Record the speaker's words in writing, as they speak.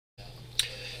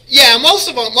Yeah, most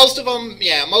of them,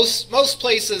 yeah, most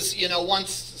places, you know,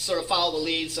 once sort of follow the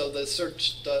lead, so the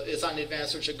search is on the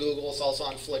advanced search of Google, it's also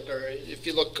on Flickr. If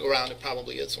you look around, it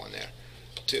probably is one there,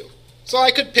 too. So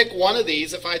I could pick one of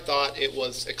these if I thought it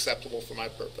was acceptable for my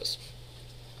purpose.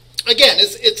 Again,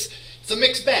 it's a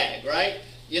mixed bag, right?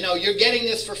 You know, you're getting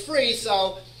this for free,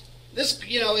 so this,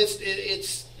 you know,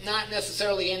 it's not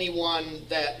necessarily anyone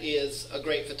that is a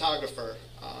great photographer.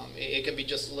 It can be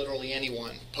just literally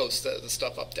anyone posts the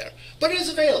stuff up there. But it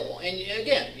is available, and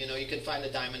again, you know, you can find the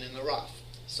diamond in the rough.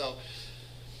 So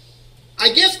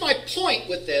I guess my point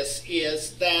with this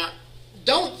is that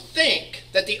don't think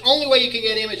that the only way you can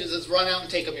get images is run out and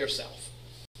take them yourself.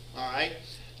 All right?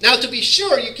 Now, to be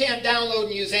sure, you can't download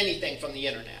and use anything from the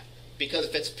internet, because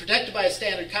if it's protected by a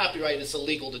standard copyright, it's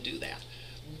illegal to do that.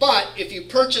 But if you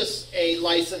purchase a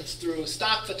license through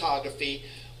stock photography,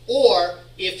 or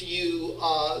if you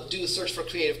do a search for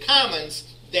Creative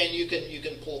Commons, then you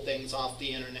can pull things off the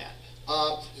internet.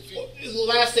 The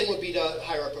last thing would be to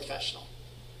hire a professional.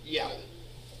 Yeah.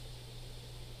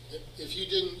 If you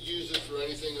didn't use it for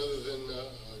anything other than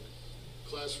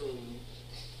classroom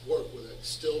work, would it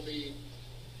still be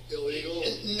illegal?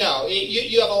 No,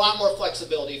 you have a lot more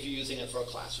flexibility if you're using it for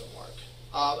classroom work.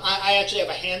 I actually have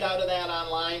a handout of that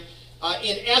online.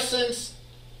 In essence,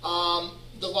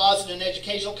 the laws in an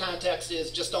educational context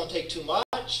is just don't take too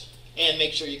much and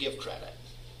make sure you give credit.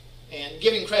 And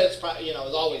giving credit, you know,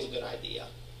 is always a good idea,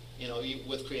 you know,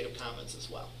 with Creative Commons as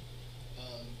well.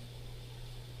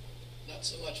 Not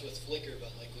so much with Flickr,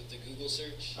 but like with the Google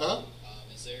search.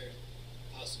 Is there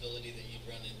a possibility that you'd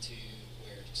run into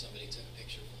where somebody took a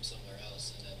picture from somewhere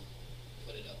else and then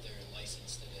put it up there and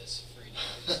licensed it as free?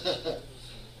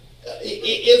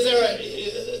 Is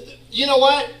there you know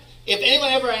what? If anyone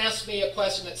ever asks me a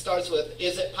question that starts with,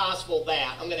 is it possible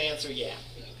that, I'm going to answer yeah.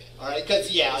 Okay. All right?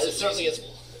 Because, yeah, it certainly is.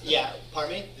 Yeah,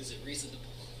 pardon me? Is it reasonable?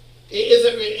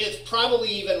 It's probably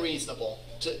even reasonable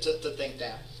to think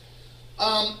that.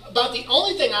 About the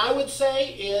only thing I would say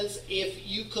is if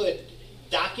you could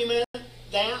document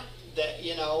that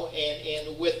you know,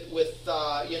 and with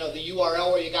you know, the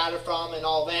URL where you got it from and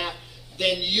all that,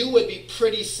 then you would be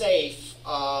pretty safe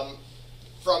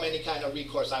from any kind of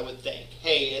recourse, I would think.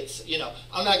 Hey, it's, you know,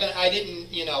 I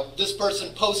didn't, you know, this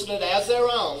person posted it as their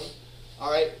own, all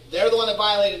right? They're the one that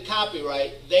violated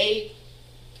copyright. They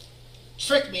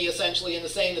tricked me, essentially, into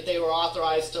saying that they were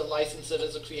authorized to license it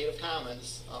as a Creative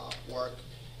Commons work,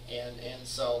 and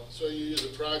so... So you use a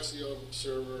proxy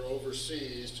server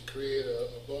overseas to create a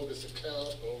bogus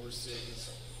account overseas,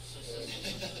 and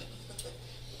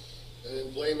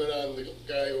then blame it on the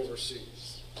guy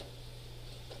overseas.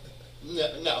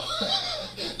 No.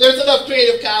 There's enough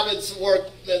Creative Commons work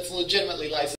that's legitimately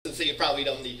licensed that you probably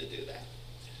don't need to do that.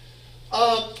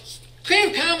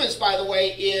 Creative Commons, by the way,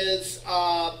 is,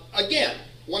 again,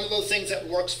 one of those things that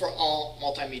works for all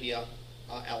multimedia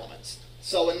elements.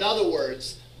 So in other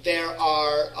words,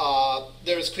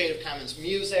 there's Creative Commons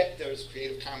music, there's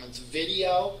Creative Commons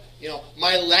video. You know,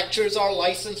 my lectures are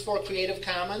licensed for Creative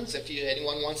Commons. If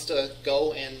anyone wants to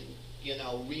go and, you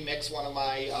know, remix one of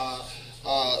my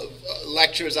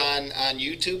lectures on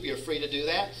YouTube, you're free to do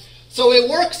that. So it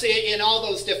works in all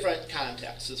those different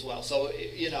contexts as well. So,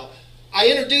 you know, I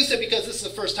introduce it because this is the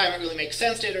first time it really makes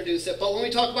sense to introduce it, but when we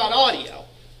talk about audio,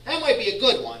 that might be a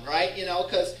good one, right? You know,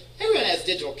 because everyone has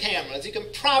digital cameras. You can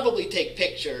probably take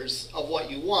pictures of what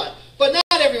you want, but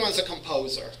not everyone's a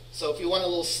composer. So if you want a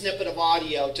little snippet of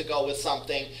audio to go with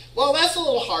something, well, that's a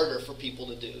little harder for people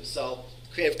to do. So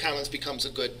Creative Commons becomes a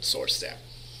good source there.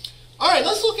 All right,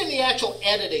 let's look in the actual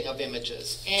editing of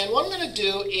images. And what I'm going to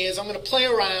do is I'm going to play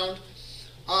around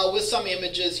with some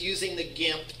images using the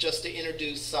GIMP just to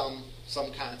introduce some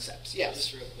concepts. Yes?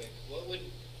 Just real quick,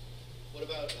 what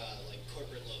about like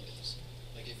corporate logos?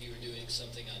 Like if you were doing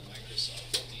something on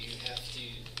Microsoft, do you have to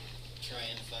try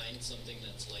and find something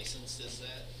that's licensed as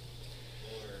that?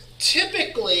 Or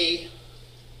Typically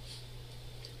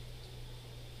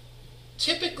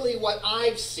what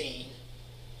I've seen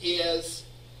is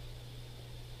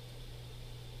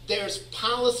there's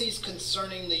policies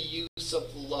concerning the use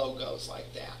of logos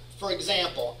like that. For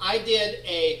example, I did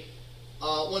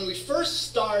when we first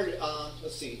started,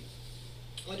 let's see,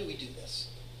 when did we do this?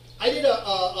 I did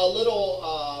a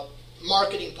little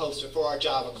marketing poster for our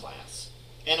Java class.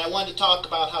 And I wanted to talk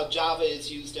about how Java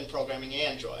is used in programming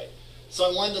Android.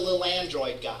 So I wanted the little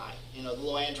Android guy, you know, the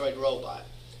little Android robot.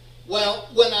 Well,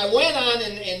 when I went on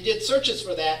and did searches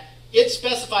for that, it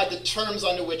specified the terms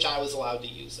under which I was allowed to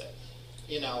use it.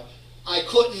 You know, I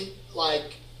couldn't,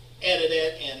 like, edit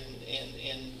it and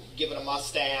give it a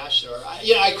mustache, or,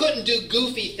 you know, I couldn't do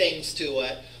goofy things to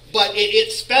it, but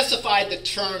it specified the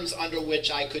terms under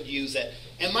which I could use it.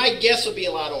 And my guess would be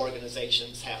a lot of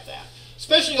organizations have that,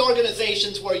 especially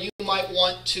organizations where you might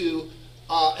want to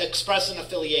express an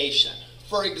affiliation.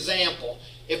 For example,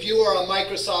 if you were a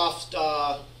Microsoft,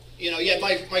 you had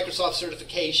Microsoft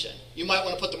certification, you might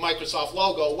want to put the Microsoft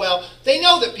logo. Well, they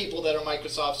know that people that are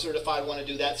Microsoft certified want to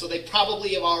do that, so they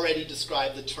probably have already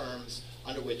described the terms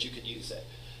under which you could use it.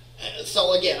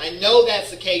 So again, I know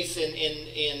that's the case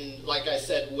in, like I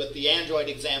said, with the Android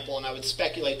example, and I would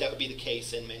speculate that would be the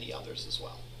case in many others as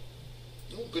well.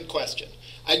 Good question.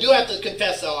 I do have to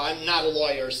confess, though, I'm not a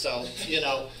lawyer, so,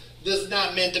 this is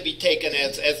not meant to be taken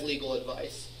as legal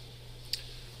advice.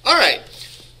 All right.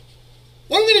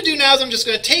 What I'm going to do now is I'm just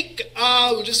going to take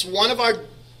just one of our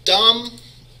dumb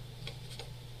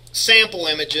sample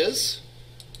images,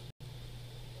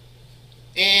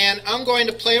 and I'm going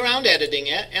to play around editing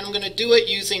it, and I'm going to do it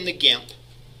using the GIMP.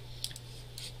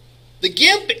 The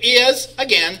GIMP is,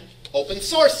 again, open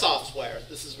source software.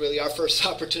 This is really our first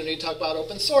opportunity to talk about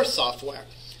open source software.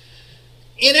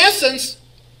 In essence,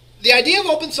 the idea of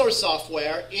open source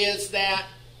software is that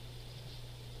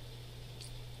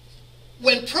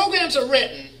when programs are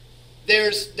written,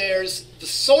 there's the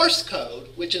source code,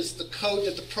 which is the code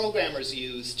that the programmers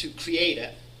use to create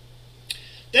it.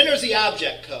 Then there's the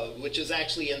object code, which is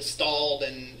actually installed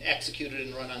and executed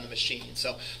and run on the machine.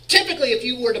 So typically, if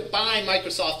you were to buy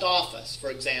Microsoft Office, for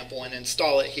example, and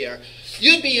install it here,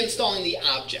 you'd be installing the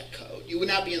object code. You would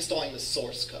not be installing the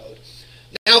source code.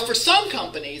 Now, for some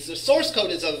companies, the source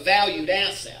code is a valued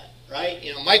asset, right?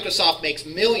 Microsoft makes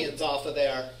millions off of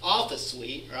their Office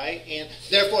suite, right? And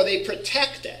therefore, they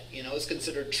protect it. It's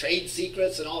considered trade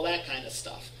secrets and all that kind of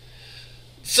stuff.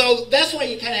 So that's why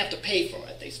you kind of have to pay for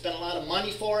it. They spend a lot of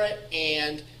money for it,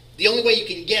 and the only way you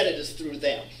can get it is through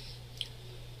them.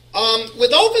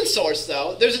 With open source,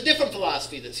 though, there's a different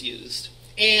philosophy that's used.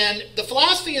 And the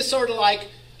philosophy is sort of like,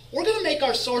 we're going to make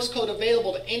our source code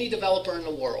available to any developer in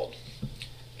the world.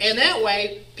 And that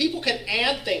way, people can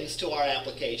add things to our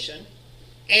application,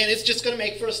 and it's just going to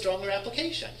make for a stronger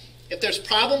application. If there's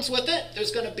problems with it, there's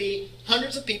going to be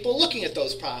hundreds of people looking at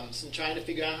those problems and trying to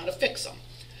figure out how to fix them.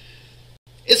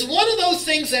 It's one of those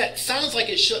things that sounds like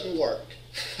it shouldn't work,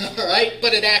 all right,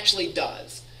 but it actually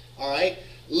does, all right?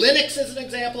 Linux is an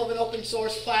example of an open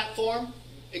source platform,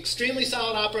 extremely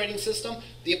solid operating system.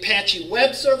 The Apache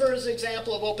web server is an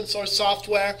example of open source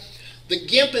software. The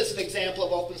GIMP is an example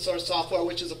of open source software,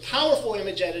 which is a powerful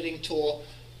image editing tool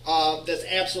that's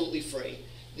absolutely free.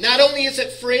 Not only is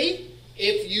it free,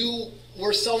 if you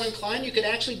were so inclined, you could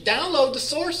actually download the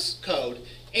source code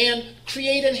and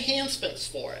create enhancements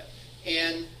for it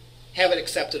and have it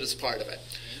accepted as part of it.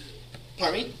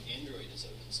 Pardon me? Android is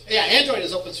open source. Yeah, Android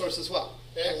is open source as well.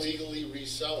 And legally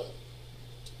resell it.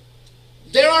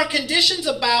 There are conditions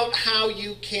about how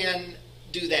you can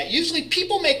do that. Usually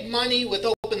people make money with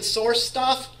open source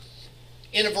stuff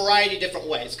in a variety of different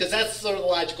ways, because that's sort of the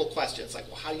logical question. It's like,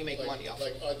 well, how do you make money off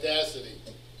it? Like Audacity.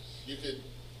 You could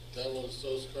download a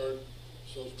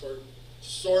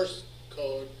source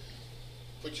code,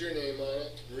 put your name on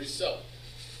it, and resell it.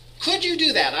 Could you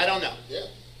do that? I don't know. Yeah. Like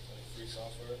free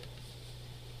software?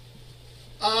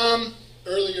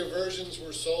 Earlier versions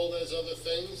were sold as other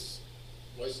things,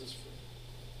 license free.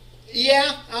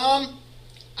 Yeah.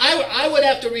 I would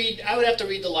have to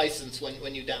read the license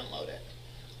when you download it.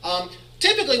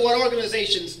 Typically, what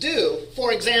organizations do,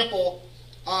 for example,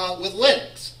 with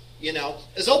Linux,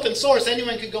 is open source.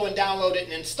 Anyone could go and download it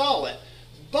and install it,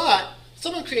 but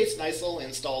someone creates nice little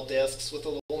install disks with a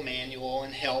little manual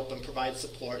and help and provide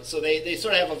support. So they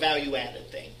sort of have a value-added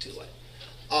thing to it.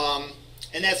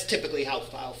 And that's typically how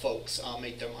folks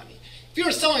make their money. If you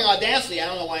were selling Audacity, I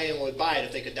don't know why anyone would buy it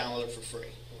if they could download it for free.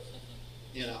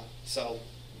 So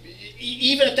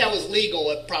even if that was legal,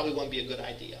 it probably wouldn't be a good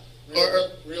idea.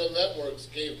 Real Networks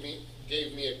gave me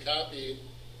a copy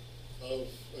of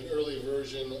an early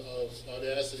version of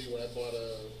Audacity when I bought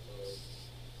a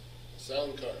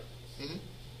sound card. Mm-hmm.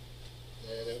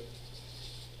 And it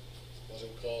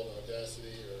wasn't called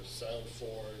Audacity or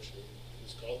SoundForge. It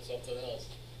was called something else.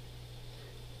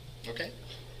 Okay.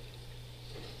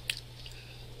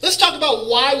 Let's talk about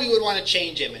why we would want to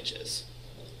change images.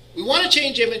 We want to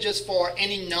change images for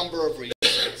any number of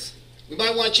reasons. We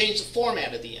might want to change the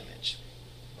format of the image.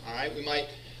 All right. We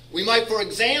might, for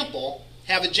example,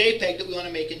 have a JPEG that we want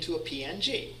to make into a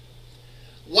PNG.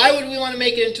 Why would we want to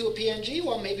make it into a PNG?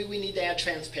 Well, maybe we need to add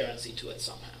transparency to it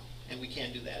somehow, and we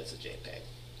can't do that as a JPEG.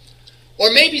 Or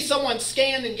maybe someone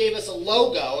scanned and gave us a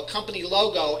logo, a company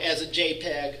logo, as a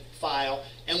JPEG file,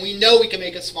 and we know we can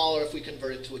make it smaller if we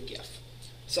convert it to a GIF.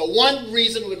 So one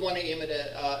reason we'd want to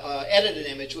edit an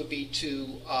image would be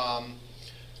to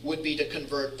would be to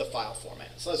convert the file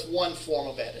format. So that's one form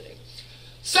of editing.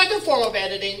 Second form of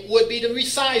editing would be to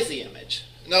resize the image.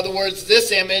 In other words,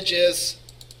 this image is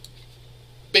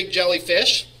big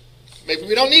jellyfish. Maybe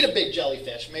we don't need a big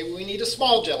jellyfish. Maybe we need a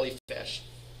small jellyfish.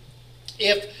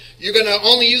 If you're going to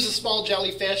only use a small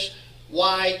jellyfish,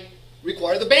 why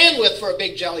require the bandwidth for a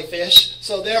big jellyfish?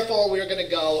 So therefore, we're going to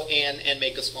go and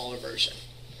make a smaller version.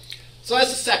 So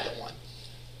that's the second one.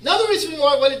 Another reason we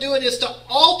want to do it is to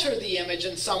alter the image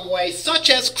in some way, such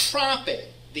as cropping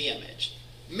the image.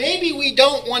 Maybe we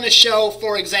don't want to show,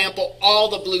 for example, all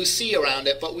the blue sea around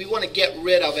it, but we want to get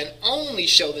rid of and only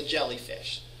show the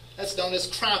jellyfish. That's known as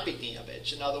cropping the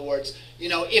image. In other words,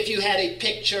 if you had a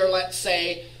picture, let's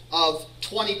say, of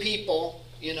 20 people,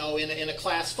 in a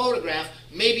class photograph,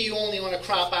 maybe you only want to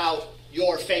crop out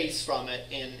your face from it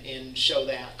and show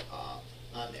that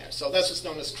on there. So that's what's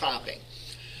known as cropping.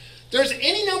 There's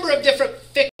any number of different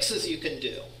fixes you can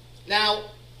do. Now,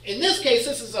 in this case,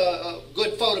 this is a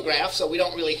good photograph, so we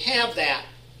don't really have that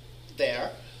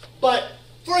there. But,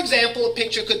 for example, a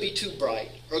picture could be too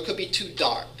bright, or it could be too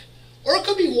dark, or it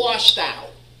could be washed out.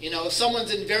 If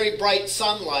someone's in very bright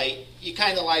sunlight, you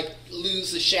kind of like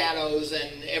lose the shadows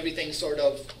and everything sort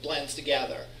of blends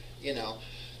together,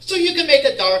 So you can make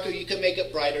it darker, you can make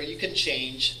it brighter, you can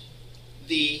change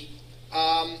the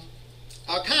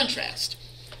contrast.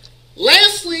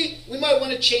 Lastly, we might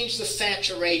want to change the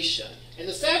saturation. And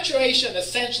the saturation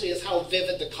essentially is how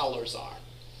vivid the colors are.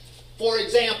 For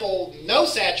example, no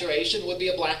saturation would be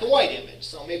a black and white image.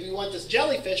 So maybe we want this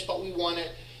jellyfish, but we want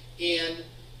it in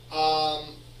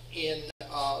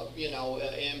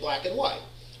black and white.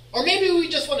 Or maybe we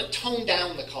just want to tone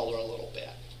down the color a little bit.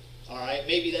 All right,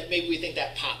 maybe we think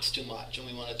that pops too much, and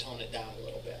we want to tone it down a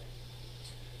little bit.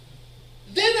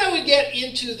 Then I would get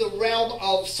into the realm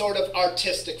of sort of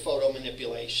artistic photo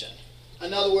manipulation.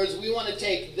 In other words, we want to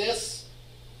take this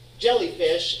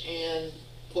jellyfish and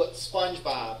put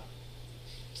SpongeBob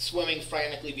swimming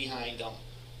frantically behind them,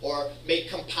 or make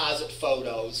composite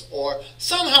photos, or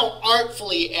somehow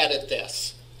artfully edit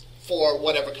this for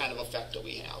whatever kind of effect that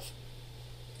we have.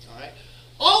 All right.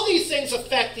 All these things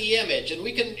affect the image, and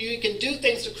you can do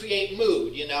things to create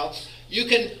mood. You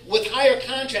can, with higher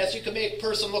contrast, you can make a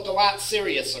person look a lot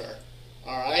seriouser.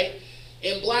 All right,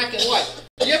 in black and white.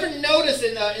 You ever notice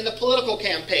in the political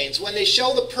campaigns when they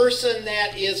show the person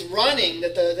that is running,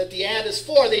 that the ad is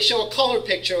for, they show a color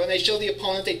picture. When they show the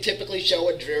opponent, they typically show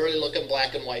a dreary-looking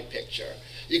black and white picture.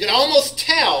 You can almost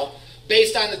tell,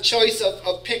 based on the choice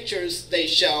of pictures they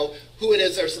show, who it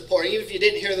is they're supporting. Even if you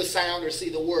didn't hear the sound or see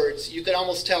the words, you could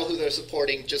almost tell who they're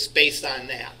supporting just based on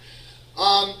that.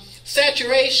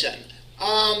 Saturation.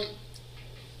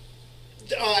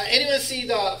 Anyone see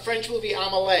the French movie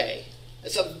Amelie?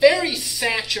 It's a very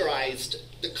saturized,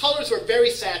 the colors were very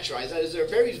saturized, that is, they're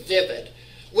very vivid,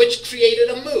 which created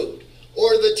a mood.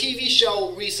 Or the TV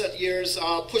show recent years,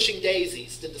 Pushing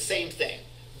Daisies, did the same thing.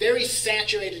 Very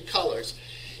saturated colors.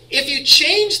 If you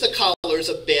change the colors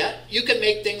a bit, you can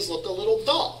make things look a little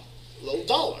dull, a little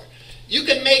duller. You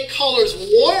can make colors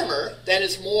warmer, that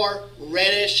is more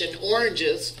reddish and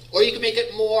oranges, or you can make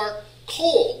it more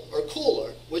cold or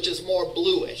cooler, which is more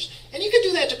bluish. And you can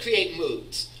do that to create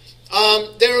moods.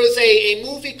 There was a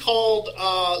movie called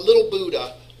Little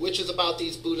Buddha, which is about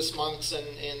these Buddhist monks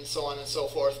and so on and so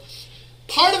forth.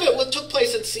 Part of it took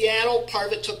place in Seattle, part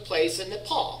of it took place in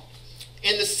Nepal.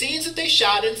 And the scenes that they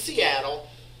shot in Seattle,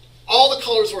 all the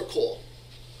colors were cool.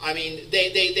 I mean,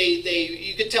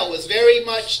 you could tell it was very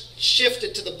much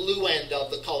shifted to the blue end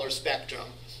of the color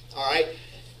spectrum. All right.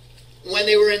 When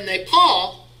they were in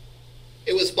Nepal,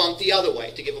 it was bumped the other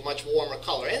way to give a much warmer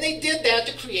color. And they did that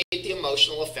to create the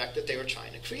emotional effect that they were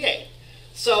trying to create.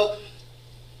 So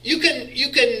you can,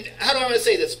 how do I want to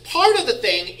say this? Part of the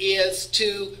thing is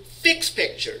to fix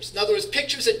pictures. In other words,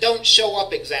 pictures that don't show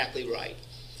up exactly right.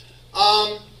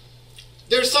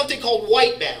 There's something called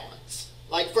white balance.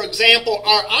 Like, for example,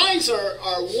 our eyes are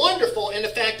wonderful in the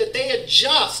fact that they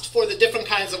adjust for the different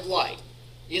kinds of light.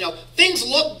 Things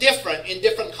look different in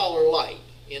different color light.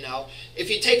 If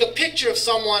you take a picture of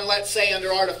someone, let's say,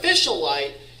 under artificial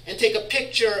light, and take a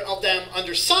picture of them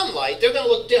under sunlight, they're going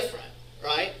to look different,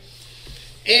 right?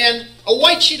 And a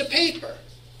white sheet of paper.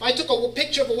 If I took a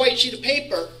picture of a white sheet of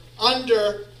paper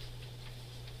under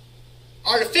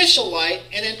artificial light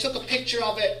and then took a picture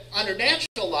of it under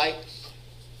natural light,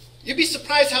 you'd be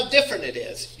surprised how different it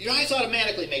is. Your eyes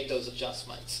automatically make those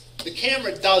adjustments. The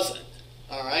camera doesn't,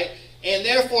 all right? And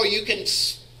therefore, you can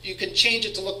change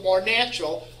it to look more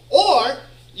natural, or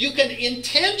you can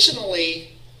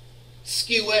intentionally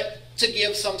skew it to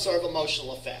give some sort of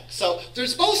emotional effect. So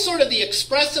there's both sort of the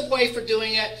expressive way for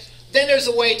doing it, then there's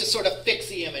a way to sort of fix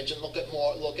the image and look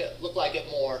like it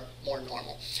more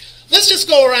normal. Let's just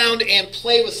go around and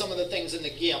play with some of the things in the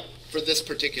GIMP for this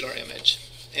particular image,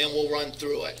 and we'll run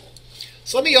through it.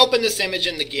 So let me open this image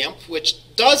in the GIMP,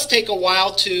 which does take a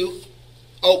while to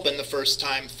open the first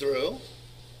time through.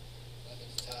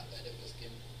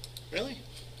 Really?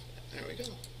 There we go.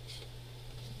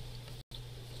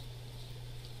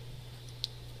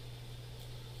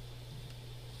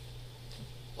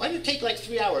 Why did it take like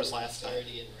 3 hours last time? It's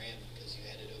already in RAM because you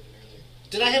had it open earlier.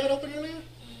 Did I have it open earlier?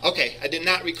 Okay, I did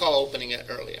not recall opening it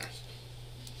earlier.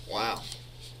 Wow.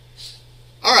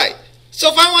 All right,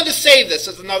 so if I wanted to save this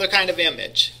as another kind of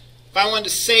image, if I wanted to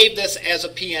save this as a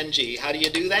PNG, how do you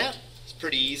do that? It's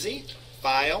pretty easy.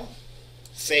 File,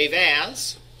 Save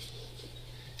As,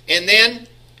 and then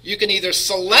you can either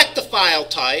select the file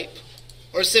type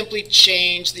or simply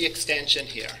change the extension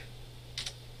here.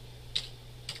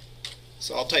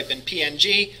 So I'll type in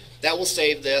PNG. That will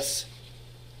save this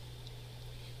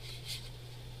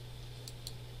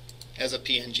as a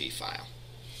PNG file.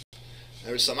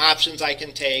 There's some options I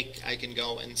can take. I can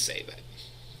go and save it.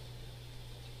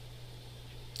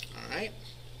 All right.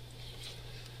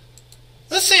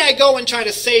 Let's say I go and try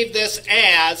to save this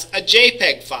as a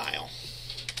JPEG file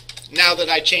now that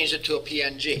I changed it to a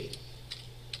PNG.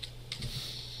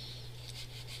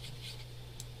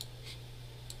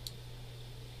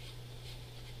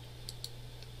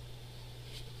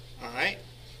 All right.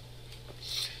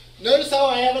 Notice how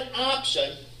I have an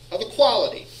option of a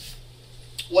quality.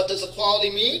 What does a quality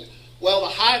mean? Well,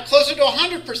 closer to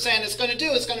 100% it's going to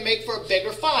do is going to make for a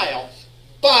bigger file,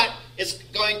 but it's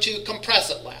going to compress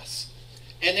it less,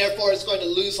 and therefore it's going to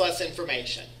lose less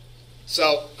information.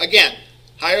 So again,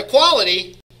 higher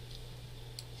quality,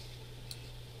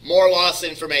 more lost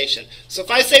information. So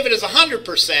if I save it as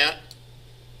 100%,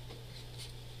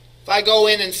 if I go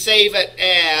in and save it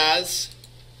as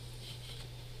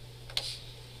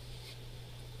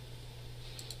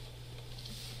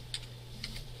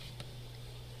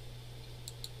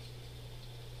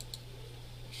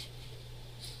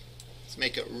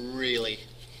make it really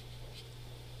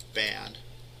bad.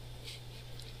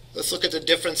 Let's look at the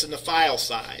difference in the file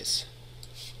size.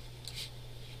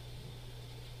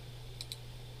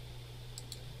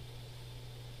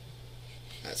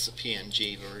 That's the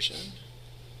PNG version.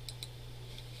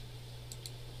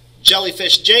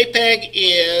 Jellyfish JPEG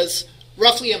is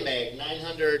roughly a meg,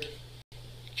 900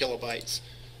 kilobytes.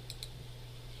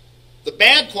 The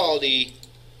bad quality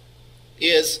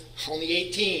is only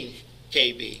 18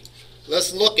 KB.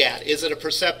 Let's look at, is it a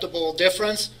perceptible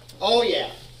difference? Oh yeah.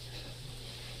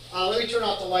 Let me turn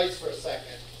off the lights for a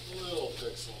second. A little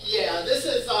pixel. Yeah, this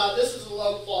is a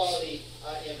low quality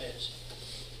image.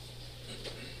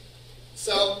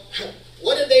 So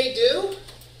what did they do?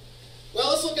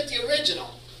 Well, let's look at the original.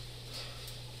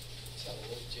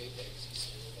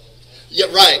 Yeah,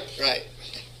 right.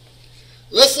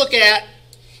 Let's look at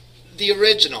the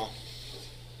original.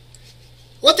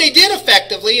 What they did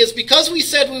effectively is, because we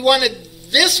said we wanted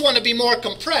this one to be more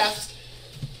compressed,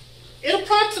 it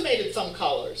approximated some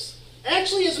colors.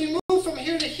 Actually, as we move from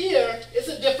here to here, it's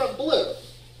a different blue.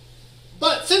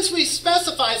 But since we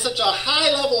specify such a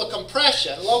high level of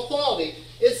compression, low quality,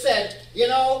 it said, you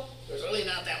know, there's really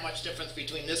not that much difference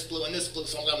between this blue and this blue,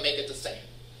 so I'm going to make it the same.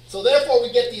 So therefore,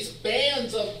 we get these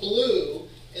bands of blue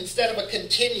instead of a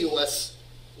continuous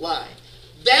line.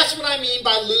 That's what I mean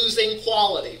by losing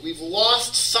quality. We've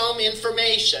lost some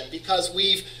information because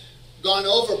we've gone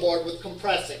overboard with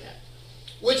compressing it.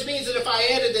 Which means that if I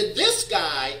edited this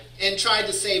guy and tried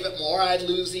to save it more, I'd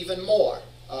lose even more.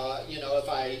 You know, if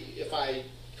I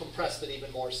compressed it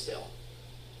even more still.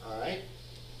 All right.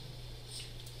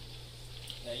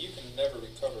 Now you can never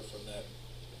recover from that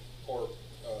poor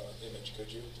image,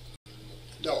 could you?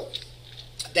 No.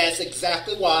 That's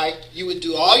exactly why you would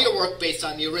do all your work based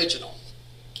on the original.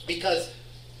 Because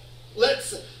let's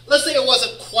say it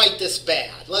wasn't quite this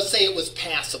bad. Let's say it was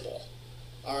passable.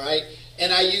 All right?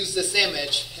 And I used this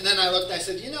image, and then I looked and I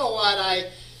said, you know what, I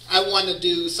want to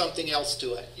do something else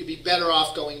to it. You'd be better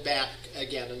off going back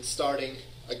again and starting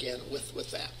again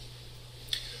with that.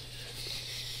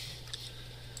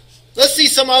 Let's see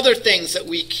some other things that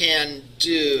we can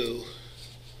do.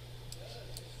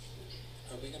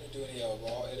 Are we going to do any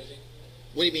raw editing?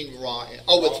 What do you mean raw?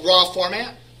 Oh, with raw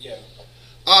format? Yeah.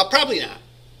 Probably not.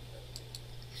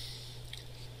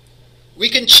 We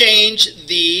can change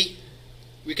the,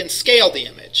 we can scale the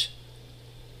image.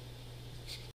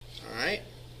 All right.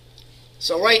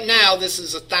 So right now this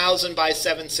is 1000 by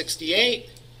 768.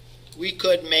 We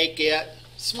could make it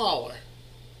smaller.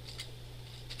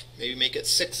 Maybe make it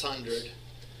 600,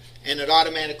 and it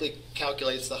automatically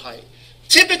calculates the height.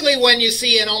 typically when you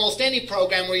see in almost any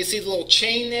program where you see the little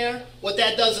chain there, what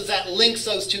that does is that links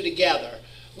those two together,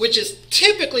 which is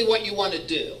typically what you want to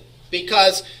do,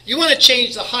 because you want to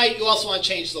change the height, you also want to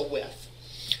change the width.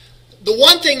 The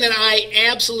one thing that I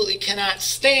absolutely cannot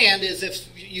stand is if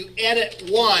you edit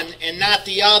one and not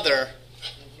the other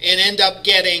and end up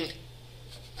getting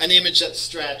an image that's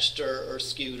stretched or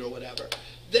skewed or whatever.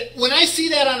 When I see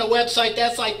that on a website,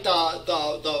 that's like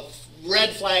the red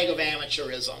flag of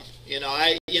amateurism.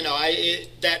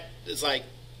 That is like,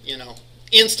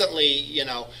 instantly,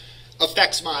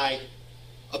 affects my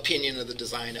opinion of the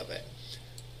design of it.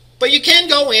 But you can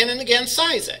go in and again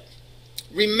size it,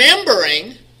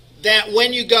 remembering that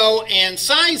when you go and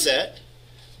size it,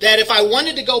 that if I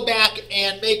wanted to go back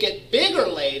and make it bigger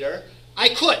later, I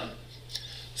couldn't.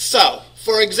 So,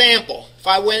 for example, if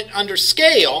I went under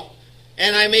scale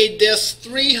and I made this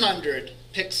 300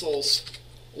 pixels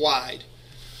wide,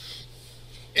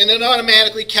 and it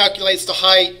automatically calculates the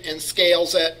height and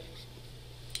scales it,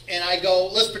 and I go,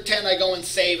 let's pretend I go and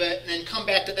save it, and then come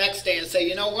back the next day and say,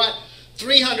 you know what,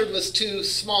 300 was too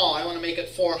small, I want to make it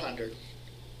 400.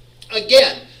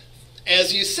 Again,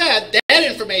 as you said, that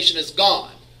information is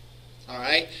gone. All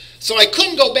right? So I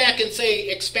couldn't go back and say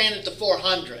expand it to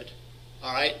 400.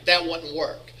 All right? That wouldn't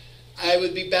work. I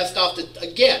would be best off to,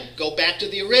 again, go back to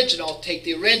the original, take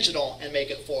the original, and make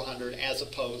it 400 as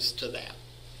opposed to that.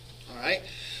 All right?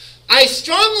 I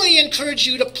strongly encourage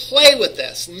you to play with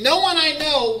this. No one I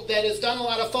know that has done a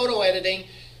lot of photo editing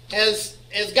has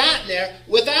gotten there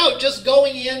without just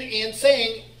going in and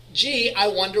saying, gee, I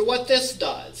wonder what this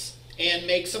does, and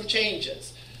make some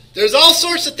changes. There's all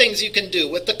sorts of things you can do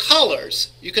with the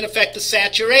colors. You can affect the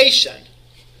saturation.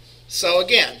 So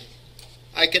again,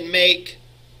 I can make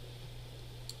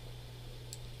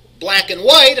black and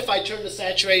white if I turn the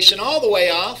saturation all the way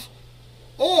off,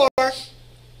 or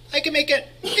I can make it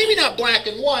maybe not black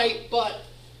and white, but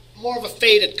more of a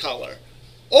faded color.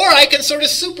 Or I can sort of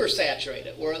super saturate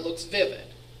it where it looks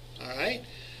vivid. All right?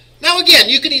 Now again,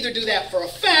 you could either do that for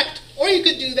effect, or you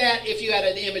could do that if you had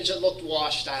an image that looked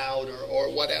washed out or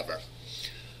whatever.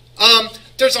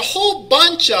 There's a whole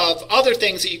bunch of other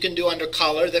things that you can do under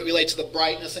color that relate to the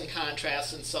brightness and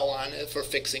contrast and so on for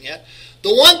fixing it.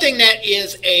 The one thing that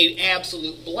is an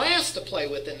absolute blast to play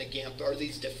with in the GIMP are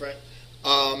these different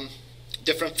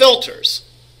filters,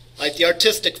 like the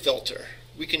artistic filter.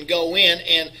 We can go in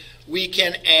and we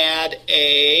can add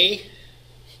a,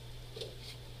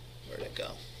 where'd it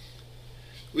go?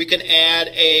 We can add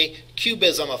a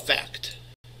cubism effect.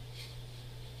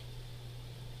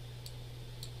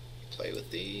 Play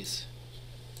with these.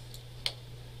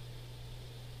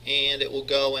 And it will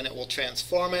go and it will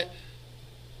transform it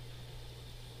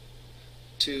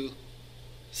to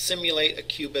simulate a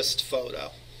cubist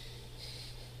photo.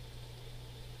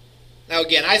 Now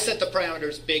again, I set the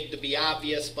parameters big to be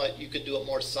obvious, but you could do it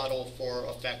more subtle for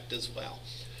effect as well.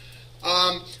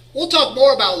 We'll talk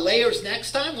more about layers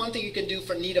next time. One thing you can do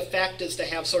for neat effect is to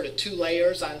have sort of two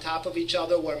layers on top of each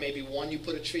other, where maybe one you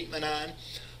put a treatment on.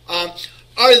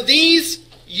 Are these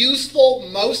useful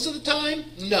most of the time?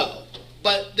 No.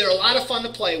 But they're a lot of fun to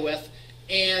play with,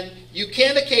 and you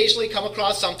can occasionally come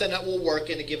across something that will work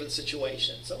in a given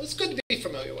situation. So it's good to be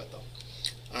familiar with them.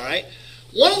 All right.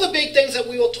 One of the big things that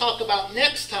we will talk about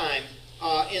next time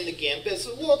in the GIMP is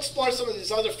we'll explore some of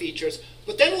these other features,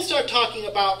 but then we'll start talking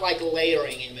about like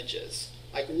layering images.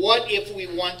 Like what if we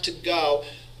want to go,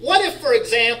 what if, for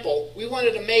example, we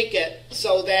wanted to make it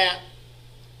so that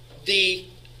the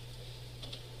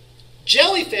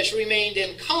jellyfish remained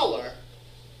in color,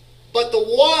 but the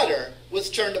water was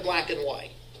turned to black and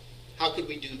white? How could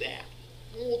we do that?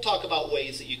 We'll talk about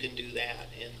ways that you can do that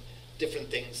and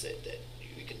different things that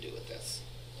we can do with this.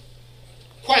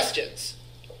 Questions?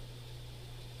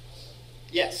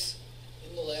 Yes?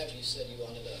 In the lab, you said you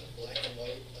wanted a black and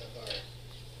white of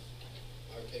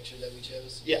our picture that we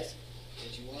chose? Yes.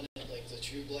 Did you want it like the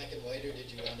true black and white, or did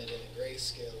you want it in a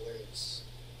grayscale where it's...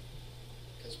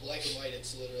 Because black and white,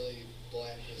 it's literally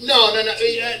black. No.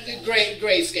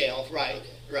 Grayscale, right,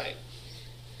 okay. Right.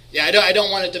 Yeah, I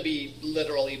don't want it to be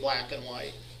literally black and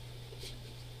white.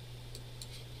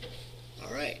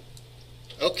 All right.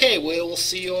 Okay, we'll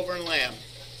see you over in lab.